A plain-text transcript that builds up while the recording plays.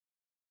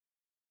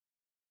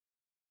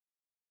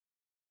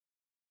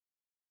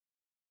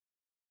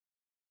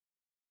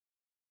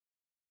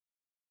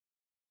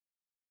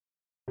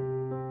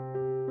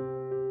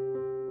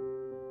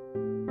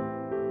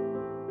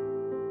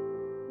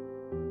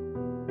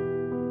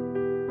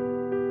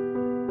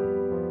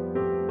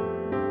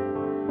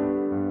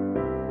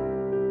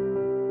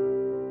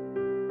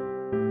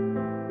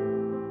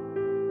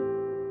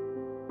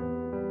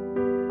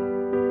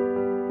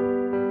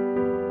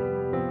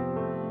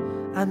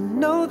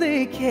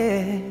they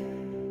care,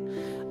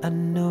 I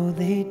know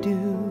they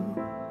do.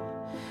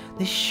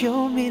 They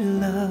show me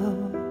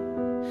love,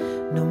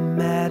 no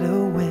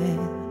matter when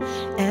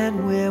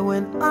and where.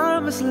 When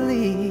I'm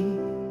asleep,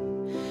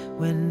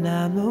 when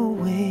I'm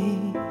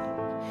awake,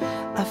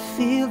 I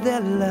feel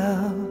their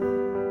love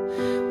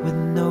with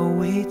no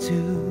way to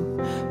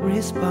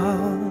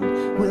respond.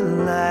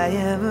 Will I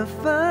ever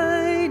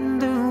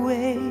find a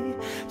way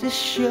to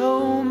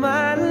show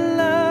my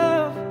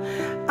love?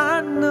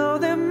 I know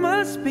there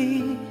must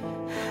be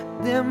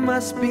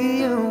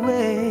a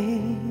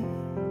way.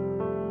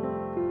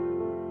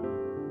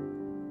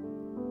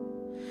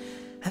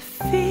 I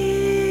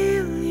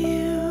feel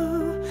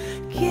you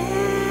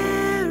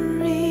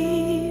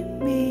carry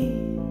me,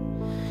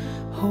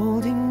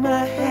 holding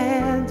my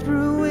hand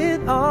through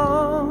it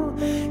all.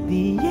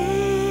 The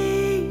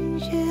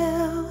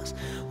angels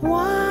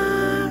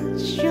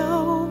watch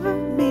over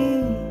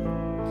me,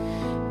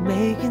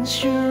 making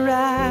sure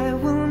I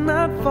will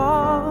not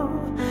fall.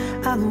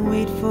 I'll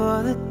wait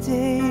for the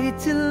day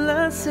till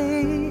I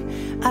say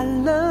I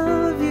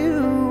love you.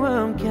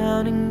 I'm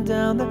counting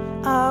down the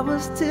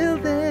hours till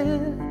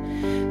then,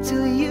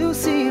 till you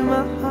see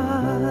my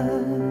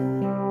heart.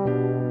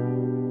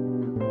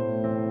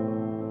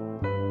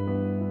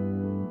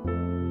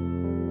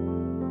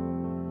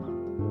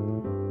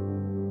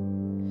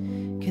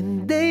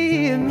 Can they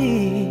hear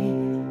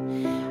me?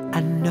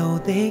 I know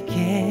they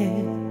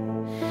can.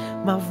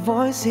 My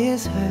voice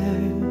is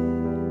heard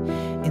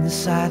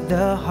inside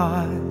the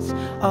hearts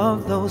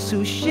of those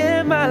who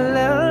share my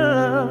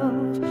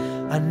love.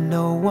 I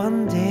know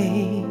one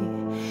day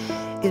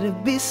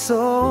it'll be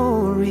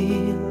so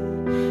real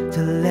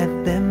to let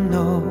them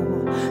know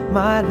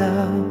my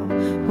love.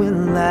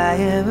 Will I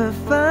ever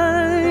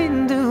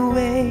find a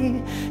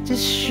way to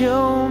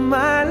show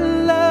my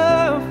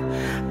love?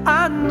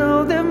 I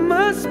know there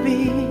must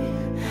be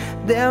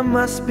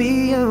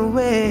a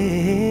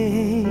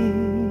way.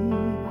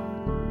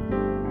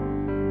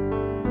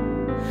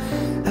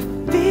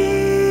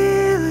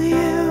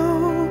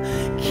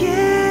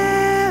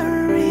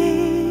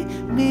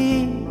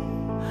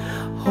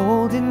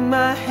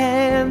 My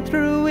hand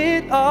through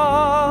it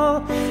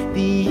all.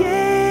 The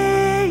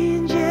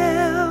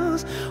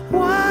angels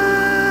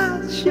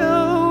watch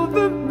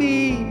over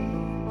me,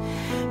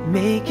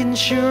 making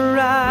sure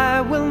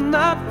I will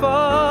not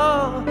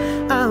fall.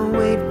 I'll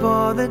wait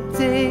for the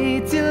day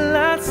till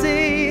I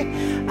say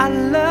I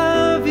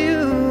love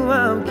you.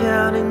 I'm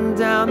counting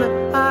down the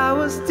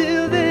hours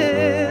till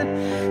then,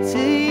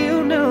 till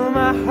you know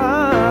my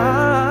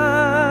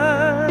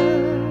heart,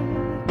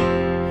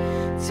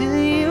 till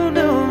you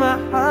know my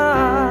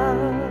heart,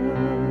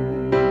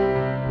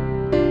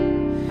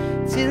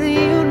 till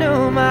you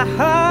know my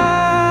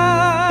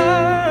heart,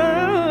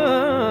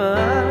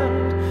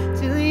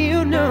 till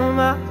you know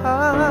my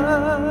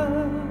heart.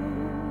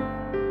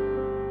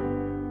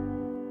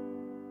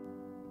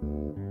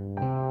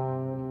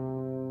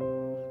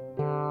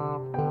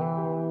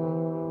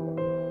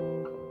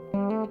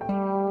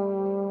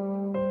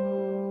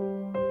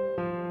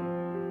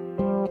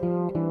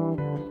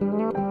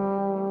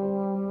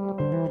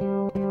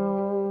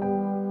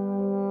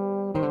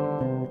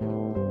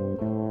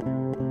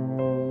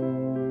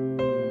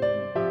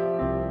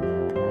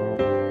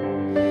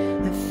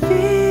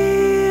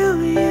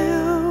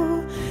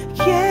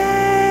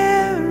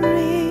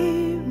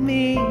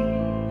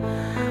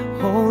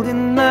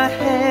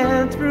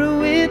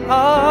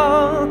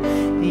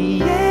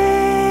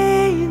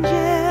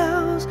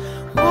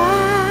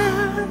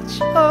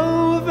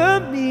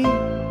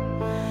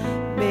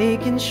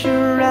 Making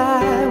sure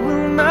I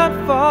will not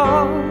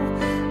fall.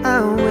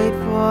 I'll wait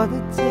for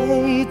the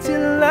day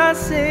till I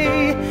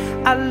say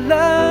I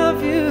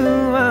love you.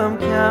 I'm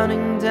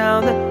counting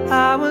down the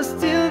hours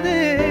till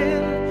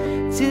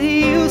then, till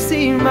you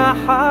see my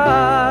heart,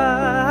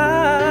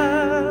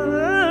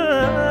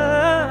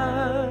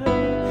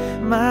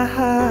 my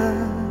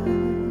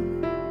heart,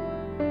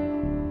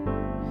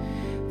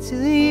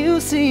 till you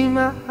see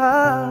my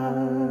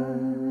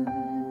heart.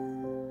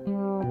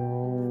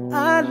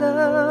 I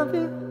love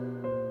you,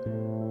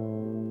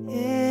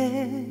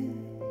 yeah,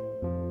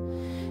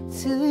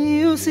 till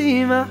you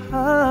see my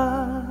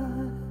heart.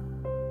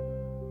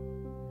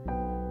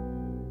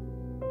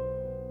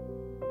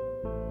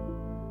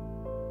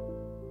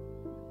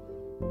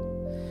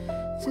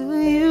 Till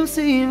you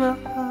see my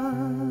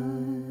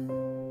heart.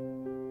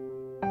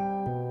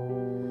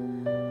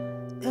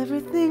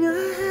 Everything I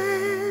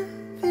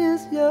have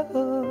is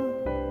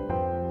yours.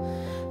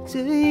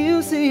 Till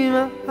you see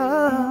my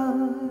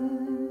heart.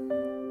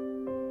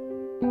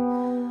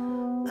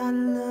 I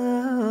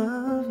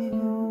love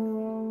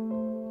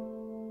you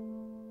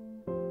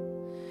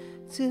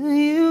till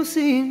you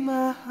see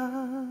my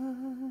heart.